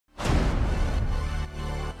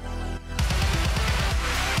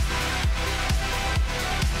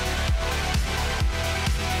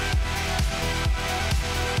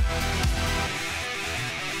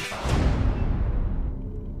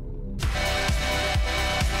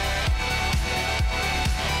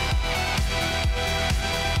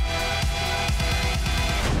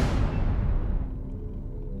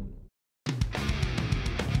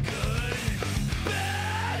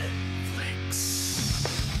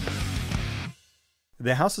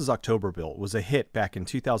The House's October Built was a hit back in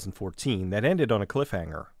 2014 that ended on a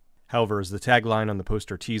cliffhanger. However, as the tagline on the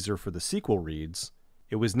poster teaser for the sequel reads,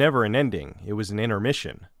 "It was never an ending, it was an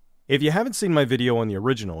intermission." If you haven't seen my video on the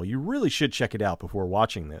original, you really should check it out before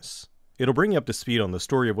watching this. It'll bring you up to speed on the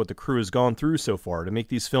story of what the crew has gone through so far to make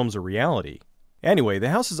these films a reality. Anyway, The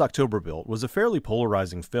House's October Built was a fairly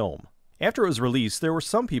polarizing film. After it was released, there were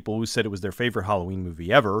some people who said it was their favorite Halloween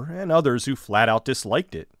movie ever, and others who flat out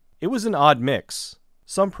disliked it. It was an odd mix.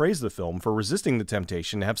 Some praised the film for resisting the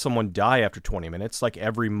temptation to have someone die after 20 minutes like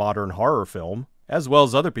every modern horror film, as well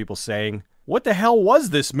as other people saying, "What the hell was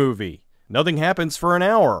this movie? Nothing happens for an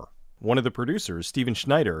hour." One of the producers, Steven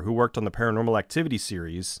Schneider, who worked on the Paranormal Activity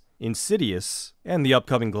series, Insidious, and the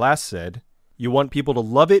upcoming Glass, said, "You want people to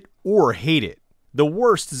love it or hate it. The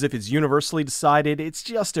worst is if it's universally decided it's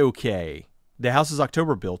just okay." The House's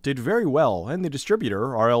October Built did very well, and the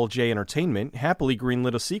distributor, RLJ Entertainment, happily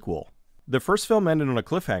greenlit a sequel. The first film ended on a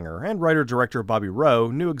cliffhanger, and writer-director Bobby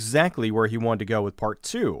Roe knew exactly where he wanted to go with Part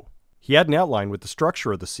 2. He had an outline with the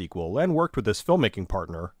structure of the sequel, and worked with his filmmaking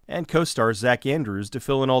partner, and co-star Zach Andrews to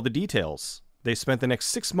fill in all the details. They spent the next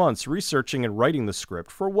 6 months researching and writing the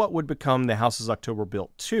script for what would become The House's October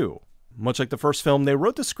Built 2. Much like the first film, they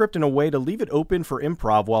wrote the script in a way to leave it open for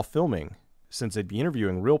improv while filming. Since they'd be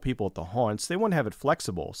interviewing real people at the haunts, they wanted to have it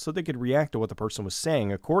flexible so they could react to what the person was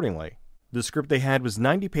saying accordingly. The script they had was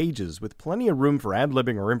 90 pages with plenty of room for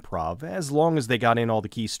ad-libbing or improv as long as they got in all the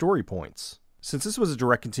key story points. Since this was a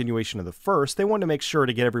direct continuation of the first, they wanted to make sure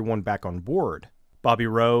to get everyone back on board. Bobby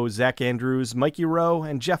Roe, Zach Andrews, Mikey Rowe,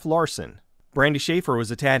 and Jeff Larson. Brandy Schaefer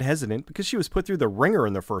was a tad hesitant because she was put through the ringer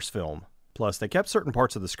in the first film. Plus, they kept certain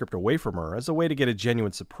parts of the script away from her as a way to get a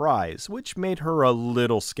genuine surprise, which made her a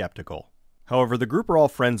little skeptical. However, the group are all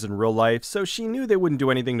friends in real life, so she knew they wouldn't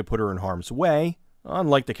do anything to put her in harm's way,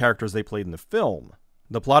 unlike the characters they played in the film.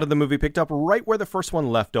 The plot of the movie picked up right where the first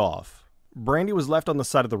one left off. Brandy was left on the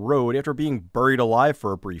side of the road after being buried alive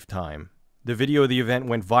for a brief time. The video of the event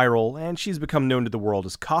went viral, and she's become known to the world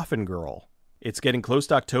as Coffin Girl. It's getting close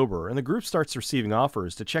to October, and the group starts receiving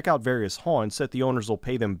offers to check out various haunts that the owners will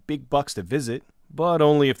pay them big bucks to visit, but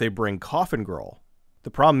only if they bring Coffin Girl.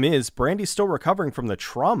 The problem is, Brandy's still recovering from the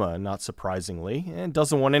trauma, not surprisingly, and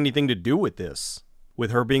doesn't want anything to do with this.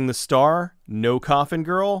 With her being the star, no Coffin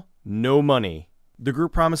Girl, no money. The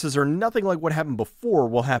group promises her nothing like what happened before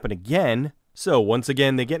will happen again, so once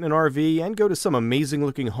again they get in an RV and go to some amazing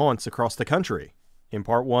looking haunts across the country. In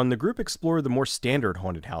Part 1, the group explored the more standard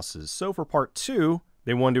haunted houses, so for Part 2,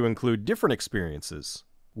 they wanted to include different experiences.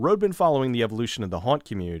 Roe had been following the evolution of the haunt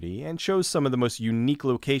community and chose some of the most unique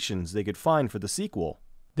locations they could find for the sequel.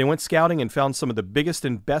 They went scouting and found some of the biggest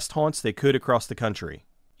and best haunts they could across the country.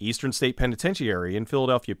 Eastern State Penitentiary in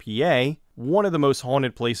Philadelphia, PA, one of the most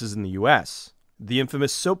haunted places in the US. The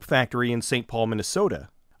infamous Soap Factory in St. Paul, Minnesota.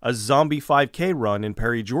 A zombie 5K run in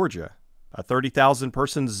Perry, Georgia. A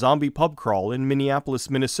 30,000-person zombie pub crawl in Minneapolis,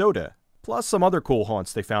 Minnesota. Plus some other cool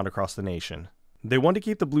haunts they found across the nation. They wanted to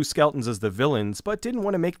keep the Blue Skeletons as the villains, but didn't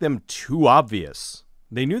want to make them too obvious.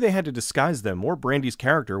 They knew they had to disguise them, or Brandy's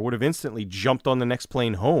character would have instantly jumped on the next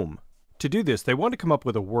plane home. To do this, they wanted to come up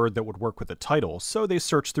with a word that would work with the title, so they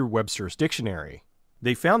searched through Webster's dictionary.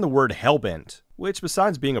 They found the word Hellbent, which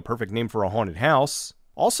besides being a perfect name for a haunted house,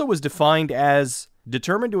 also was defined as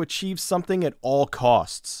determined to achieve something at all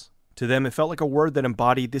costs. To them, it felt like a word that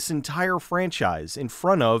embodied this entire franchise in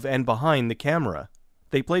front of and behind the camera.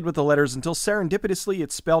 They played with the letters until serendipitously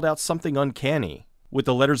it spelled out something uncanny. With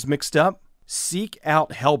the letters mixed up, Seek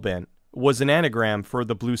Out Hellbent was an anagram for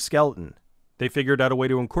the Blue Skeleton. They figured out a way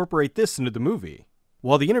to incorporate this into the movie.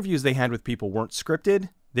 While the interviews they had with people weren't scripted,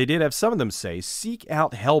 they did have some of them say Seek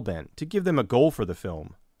Out Hellbent to give them a goal for the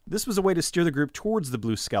film. This was a way to steer the group towards the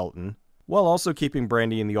Blue Skeleton, while also keeping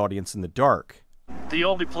Brandy and the audience in the dark. The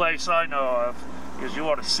only place I know of is you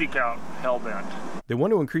want to seek out Hellbent. They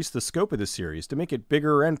want to increase the scope of the series to make it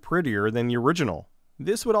bigger and prettier than the original.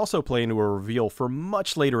 This would also play into a reveal for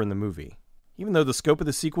much later in the movie. Even though the scope of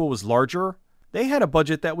the sequel was larger, they had a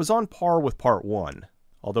budget that was on par with Part 1.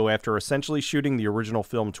 Although after essentially shooting the original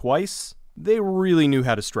film twice, they really knew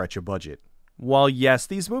how to stretch a budget. While yes,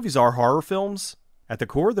 these movies are horror films, at the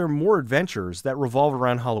core they're more adventures that revolve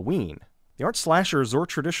around Halloween. They aren't slashers or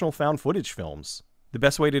traditional found footage films. The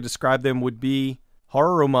best way to describe them would be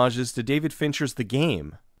horror homages to David Fincher's The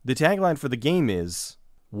Game. The tagline for The Game is,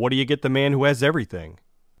 "What do you get the man who has everything?"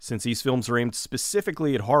 Since these films are aimed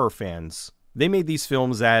specifically at horror fans, they made these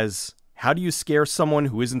films as, how do you scare someone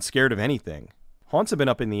who isn't scared of anything? Haunts have been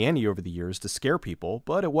up in the ante over the years to scare people,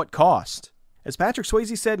 but at what cost? As Patrick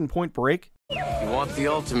Swayze said in Point Break, "You want the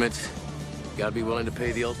ultimate, you gotta be willing to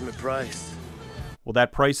pay the ultimate price." Well,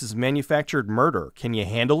 that price is manufactured murder. Can you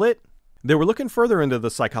handle it? They were looking further into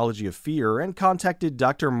the psychology of fear and contacted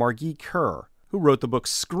Dr. Margit Kerr, who wrote the book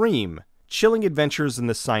Scream, Chilling Adventures in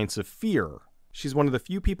the Science of Fear. She's one of the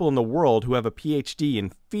few people in the world who have a PhD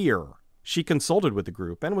in fear. She consulted with the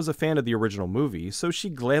group and was a fan of the original movie, so she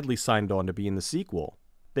gladly signed on to be in the sequel.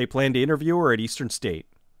 They planned to interview her at Eastern State.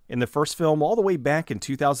 In the first film, all the way back in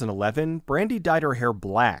 2011, Brandy dyed her hair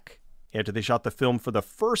black. After they shot the film for the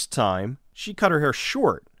first time, she cut her hair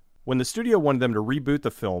short. When the studio wanted them to reboot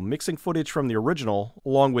the film, mixing footage from the original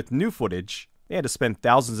along with new footage, they had to spend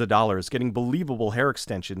thousands of dollars getting believable hair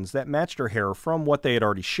extensions that matched her hair from what they had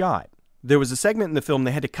already shot. There was a segment in the film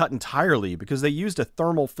they had to cut entirely because they used a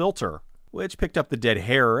thermal filter, which picked up the dead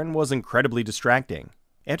hair and was incredibly distracting.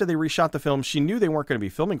 After they reshot the film, she knew they weren't going to be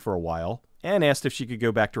filming for a while, and asked if she could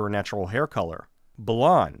go back to her natural hair color,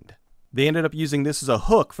 blonde. They ended up using this as a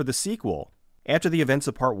hook for the sequel. After the events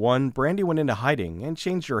of Part 1, Brandy went into hiding and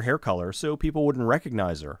changed her hair color so people wouldn't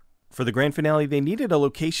recognize her. For the grand finale, they needed a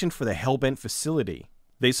location for the Hellbent facility.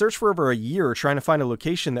 They searched for over a year trying to find a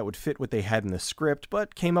location that would fit what they had in the script,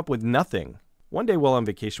 but came up with nothing. One day while on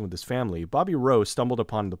vacation with his family, Bobby Roe stumbled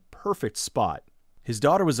upon the perfect spot. His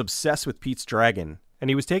daughter was obsessed with Pete's Dragon, and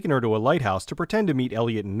he was taking her to a lighthouse to pretend to meet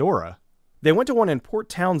Elliot and Nora. They went to one in Port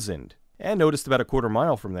Townsend, and noticed about a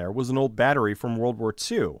quarter-mile from there was an old battery from World War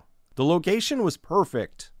II. The location was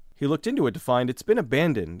perfect. He looked into it to find it's been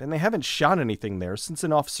abandoned, and they haven't shot anything there since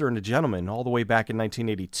An Officer and a Gentleman all the way back in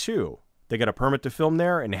 1982. They got a permit to film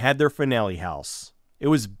there and had their finale house. It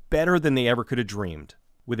was better than they ever could have dreamed.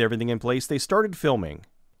 With everything in place, they started filming.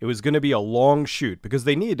 It was going to be a long shoot because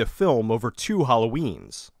they needed to film over 2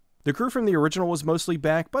 Halloweens. The crew from the original was mostly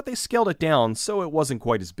back, but they scaled it down so it wasn't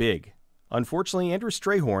quite as big. Unfortunately, Andrew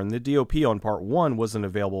Strayhorn, the DOP on Part 1, wasn't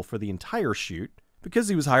available for the entire shoot because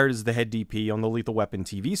he was hired as the head DP on the Lethal Weapon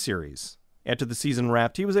TV series. After the season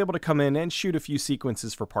wrapped, he was able to come in and shoot a few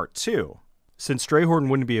sequences for Part 2. Since Strayhorn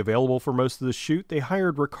wouldn't be available for most of the shoot, they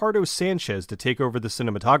hired Ricardo Sanchez to take over the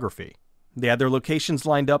cinematography. They had their locations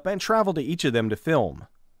lined up and traveled to each of them to film.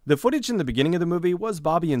 The footage in the beginning of the movie was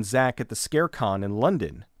Bobby and Zach at the ScareCon in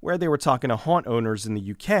London, where they were talking to haunt owners in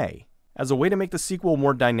the UK. As a way to make the sequel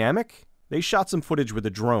more dynamic, they shot some footage with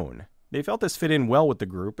a drone. They felt this fit in well with the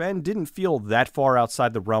group and didn't feel that far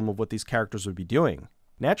outside the realm of what these characters would be doing.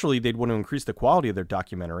 Naturally, they'd want to increase the quality of their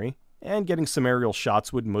documentary, and getting some aerial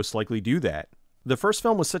shots would most likely do that. The first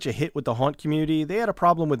film was such a hit with the haunt community, they had a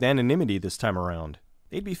problem with anonymity this time around.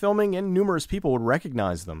 They'd be filming and numerous people would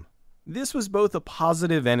recognize them. This was both a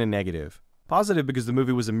positive and a negative. Positive because the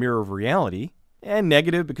movie was a mirror of reality, and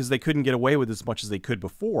negative because they couldn't get away with as much as they could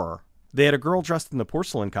before. They had a girl dressed in the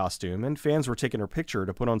porcelain costume, and fans were taking her picture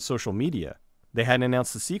to put on social media. They hadn't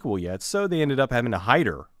announced the sequel yet, so they ended up having to hide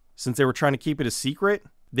her. Since they were trying to keep it a secret,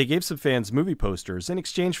 they gave some fans movie posters in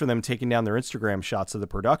exchange for them taking down their Instagram shots of the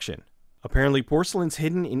production. Apparently, porcelain's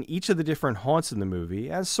hidden in each of the different haunts in the movie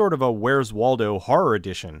as sort of a Where's Waldo horror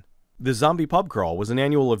edition. The Zombie Pub Crawl was an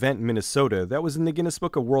annual event in Minnesota that was in the Guinness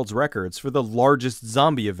Book of World Records for the largest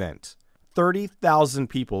zombie event. 30,000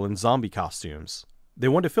 people in zombie costumes. They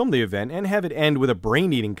wanted to film the event and have it end with a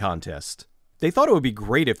brain-eating contest. They thought it would be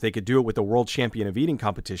great if they could do it with the world champion of eating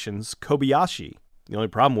competitions, Kobayashi. The only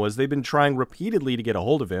problem was they'd been trying repeatedly to get a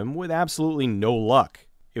hold of him with absolutely no luck.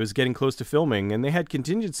 It was getting close to filming, and they had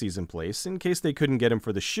contingencies in place in case they couldn't get him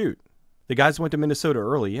for the shoot. The guys went to Minnesota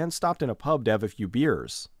early and stopped in a pub to have a few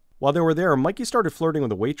beers. While they were there, Mikey started flirting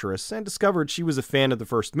with a waitress and discovered she was a fan of the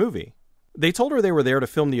first movie. They told her they were there to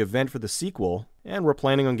film the event for the sequel, and were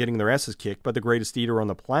planning on getting their asses kicked by the greatest eater on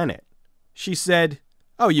the planet. She said,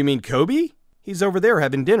 "Oh, you mean Kobe? He's over there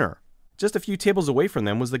having dinner." Just a few tables away from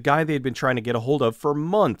them was the guy they had been trying to get a hold of for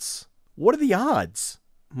months. What are the odds?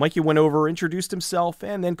 Mikey went over, introduced himself,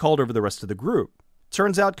 and then called over the rest of the group.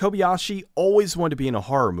 Turns out Kobayashi always wanted to be in a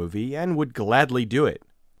horror movie and would gladly do it.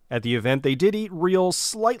 At the event, they did eat real,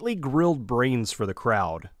 slightly grilled brains for the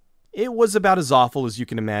crowd. It was about as awful as you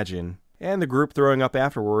can imagine, and the group throwing up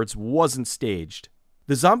afterwards wasn't staged.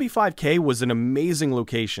 The Zombie 5K was an amazing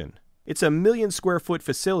location. It's a 1 million square foot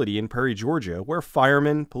facility in Perry, Georgia, where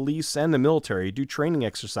firemen, police, and the military do training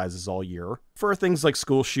exercises all year for things like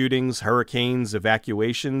school shootings, hurricanes,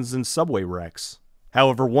 evacuations, and subway wrecks.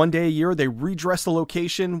 However, one day a year they redress the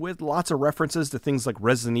location with lots of references to things like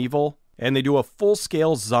Resident Evil, and they do a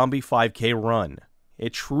full-scale Zombie 5K run.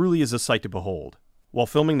 It truly is a sight to behold. While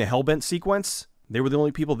filming the Hellbent sequence, they were the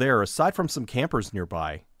only people there aside from some campers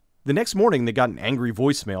nearby. The next morning they got an angry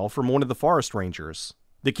voicemail from one of the forest rangers.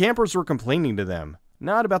 The campers were complaining to them,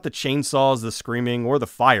 not about the chainsaws, the screaming, or the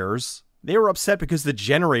fires. They were upset because the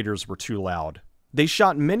generators were too loud. They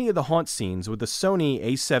shot many of the haunt scenes with the Sony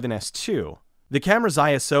A7S II. The camera's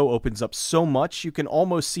ISO opens up so much you can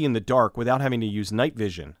almost see in the dark without having to use night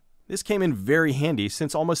vision. This came in very handy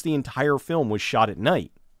since almost the entire film was shot at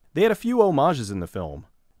night. They had a few homages in the film.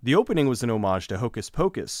 The opening was an homage to Hocus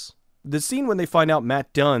Pocus. The scene when they find out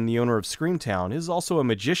Matt Dunn, the owner of Screamtown, is also a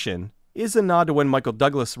magician, is a nod to when Michael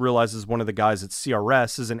Douglas realizes one of the guys at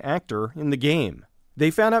CRS is an actor in the game. They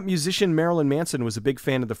found out musician Marilyn Manson was a big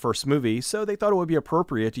fan of the first movie, so they thought it would be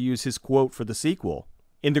appropriate to use his quote for the sequel.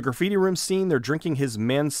 In the graffiti room scene, they're drinking his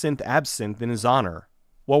man-synth absinthe in his honor.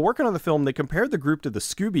 While working on the film, they compared the group to the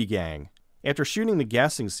Scooby Gang. After shooting the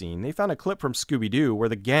gassing scene, they found a clip from Scooby-Doo where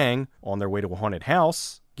the gang, on their way to a haunted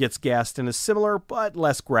house, gets gassed in a similar but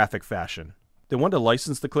less graphic fashion. They wanted to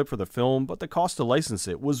license the clip for the film, but the cost to license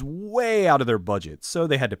it was way out of their budget, so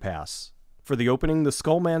they had to pass. For the opening, the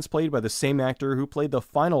Skullman's played by the same actor who played the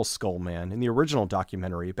final Skullman in the original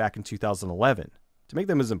documentary back in 2011. To make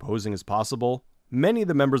them as imposing as possible, many of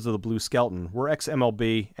the members of the Blue Skeleton were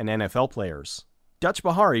ex-MLB and NFL players. Dutch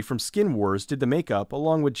Bahari from Skin Wars did the makeup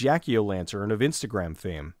along with Jackie O'Lantern of Instagram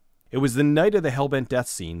fame. It was the night of the Hellbent death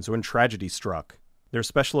scenes when tragedy struck. Their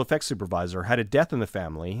special effects supervisor had a death in the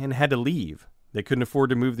family and had to leave. They couldn't afford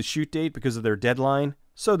to move the shoot date because of their deadline,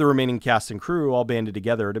 so the remaining cast and crew all banded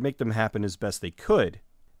together to make them happen as best they could.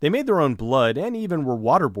 They made their own blood and even were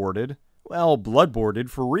waterboarded, well, bloodboarded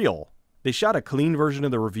for real. They shot a clean version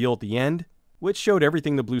of the reveal at the end, which showed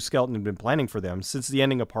everything the Blue Skeleton had been planning for them since the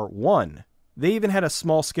ending of Part 1. They even had a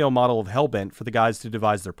small-scale model of Hellbent for the guys to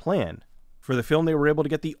devise their plan. For the film, they were able to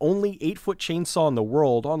get the only 8-foot chainsaw in the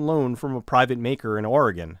world on loan from a private maker in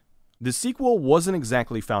Oregon. The sequel wasn't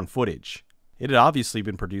exactly found footage. It had obviously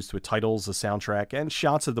been produced with titles, a soundtrack, and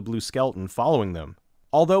shots of the Blue Skeleton following them.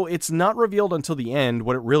 Although it's not revealed until the end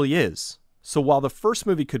what it really is. So while the first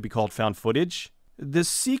movie could be called found footage, the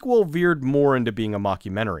sequel veered more into being a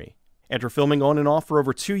mockumentary. After filming on and off for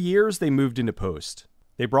over 2 years, they moved into post.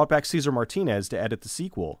 They brought back Cesar Martinez to edit the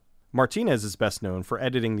sequel. Martinez is best known for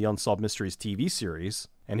editing the Unsolved Mysteries TV series,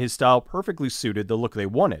 and his style perfectly suited the look they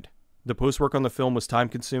wanted. The post-work on the film was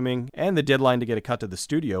time-consuming, and the deadline to get it cut to the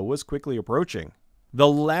studio was quickly approaching. The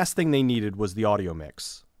last thing they needed was the audio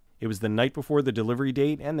mix. It was the night before the delivery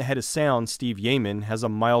date, and the head of sound, Steve Yeaman, has a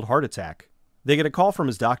mild heart attack. They get a call from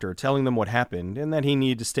his doctor telling them what happened and that he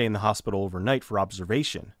needed to stay in the hospital overnight for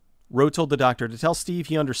observation. Roe told the doctor to tell Steve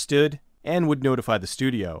he understood and would notify the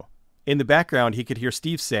studio. In the background, he could hear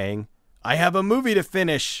Steve saying, "I have a movie to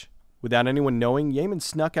finish!" Without anyone knowing, Yeaman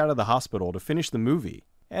snuck out of the hospital to finish the movie,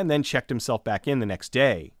 and then checked himself back in the next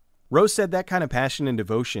day. Roe said that kind of passion and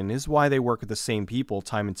devotion is why they work with the same people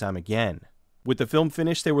time and time again. With the film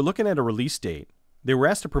finished, they were looking at a release date. They were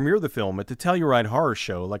asked to premiere the film at the Telluride Horror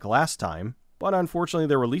Show like last time, but unfortunately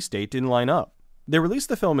their release date didn't line up. They released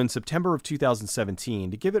the film in September of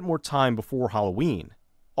 2017 to give it more time before Halloween.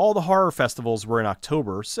 All the horror festivals were in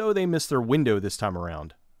October, so they missed their window this time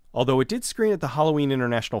around. Although it did screen at the Halloween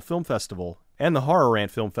International Film Festival and the Horror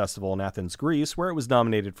Rant Film Festival in Athens, Greece, where it was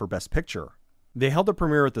nominated for Best Picture. They held the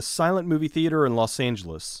premiere at the Silent Movie Theater in Los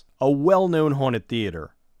Angeles, a well-known haunted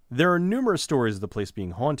theater. There are numerous stories of the place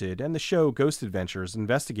being haunted, and the show Ghost Adventures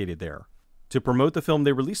investigated there. To promote the film,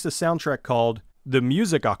 they released a soundtrack called The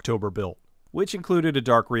Music October Built, which included a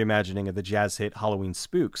dark reimagining of the jazz hit Halloween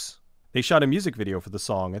Spooks. They shot a music video for the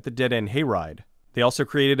song at the Dead End Hayride. They also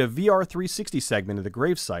created a VR 360 segment of the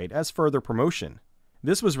gravesite as further promotion.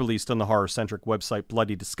 This was released on the horror-centric website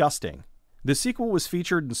Bloody Disgusting. The sequel was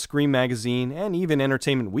featured in Scream Magazine and even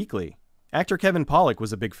Entertainment Weekly. Actor Kevin Pollak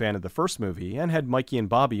was a big fan of the first movie and had Mikey and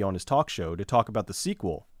Bobby on his talk show to talk about the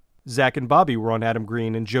sequel. Zach and Bobby were on Adam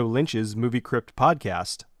Green and Joe Lynch's Movie Crypt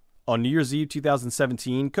podcast. On New Year's Eve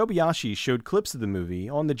 2017, Kobayashi showed clips of the movie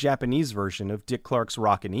on the Japanese version of Dick Clark's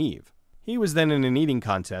Rockin' Eve. He was then in an eating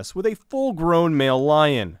contest with a full-grown male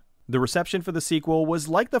lion. The reception for the sequel was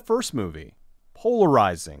like the first movie,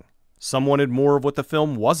 polarizing. Some wanted more of what the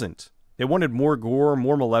film wasn't. They wanted more gore,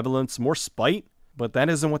 more malevolence, more spite, but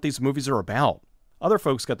that isn't what these movies are about. Other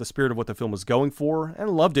folks got the spirit of what the film was going for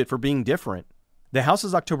and loved it for being different. The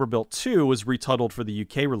House's October Built 2 was retitled for the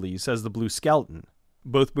UK release as The Blue Skeleton.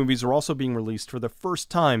 Both movies are also being released for the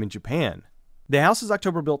first time in Japan. The House's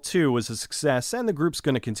October Built 2 was a success, and the group's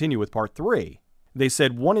going to continue with Part 3. They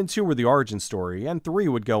said 1 and 2 were the origin story, and 3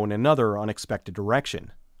 would go in another unexpected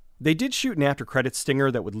direction. They did shoot an after-credits stinger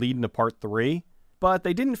that would lead into Part 3, but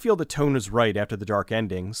they didn't feel the tone was right after the dark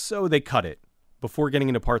ending, so they cut it. Before getting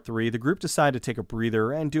into Part 3, the group decided to take a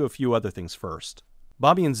breather and do a few other things first.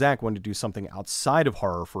 Bobby and Zach wanted to do something outside of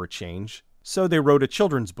horror for a change, so they wrote a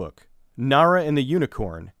children's book, Nara and the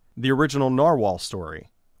Unicorn, the original Narwhal story,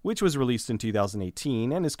 which was released in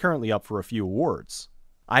 2018 and is currently up for a few awards.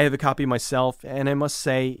 I have a copy myself, and I must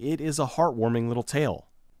say, it is a heartwarming little tale.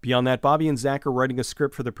 Beyond that, Bobby and Zach are writing a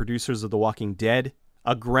script for the producers of The Walking Dead,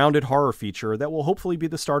 a grounded horror feature that will hopefully be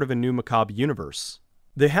the start of a new macabre universe.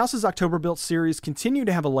 The Houses October Built series continue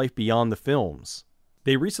to have a life beyond the films.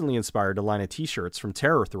 They recently inspired a line of t-shirts from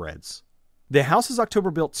Terror Threads. The Houses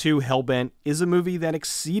October Built 2 Hellbent is a movie that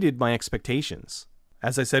exceeded my expectations.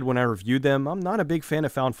 As I said when I reviewed them, I'm not a big fan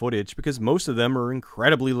of found footage because most of them are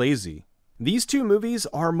incredibly lazy. These two movies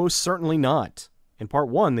are most certainly not. In part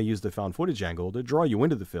 1, they use the found footage angle to draw you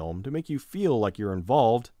into the film to make you feel like you're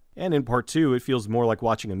involved, and in part 2, it feels more like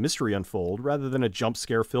watching a mystery unfold rather than a jump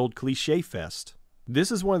scare filled cliche fest.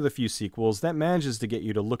 This is one of the few sequels that manages to get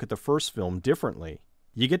you to look at the first film differently.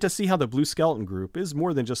 You get to see how the Blue Skeleton Group is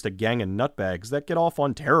more than just a gang of nutbags that get off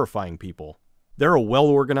on terrifying people. They're a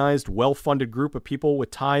well-organized, well-funded group of people with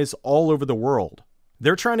ties all over the world.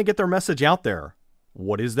 They're trying to get their message out there.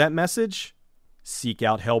 What is that message? Seek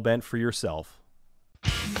out Hellbent for yourself.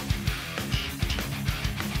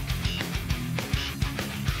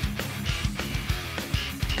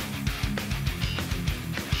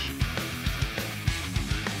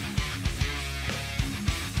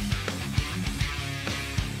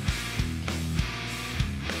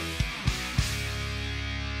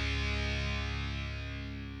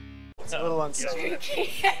 It's a little unsafe.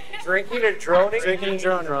 Drinking and droning? Drinking and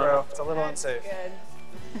droning, bro. It's a little unsafe. Good.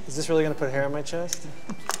 Is this really going to put hair on my chest?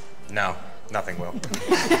 No, nothing will.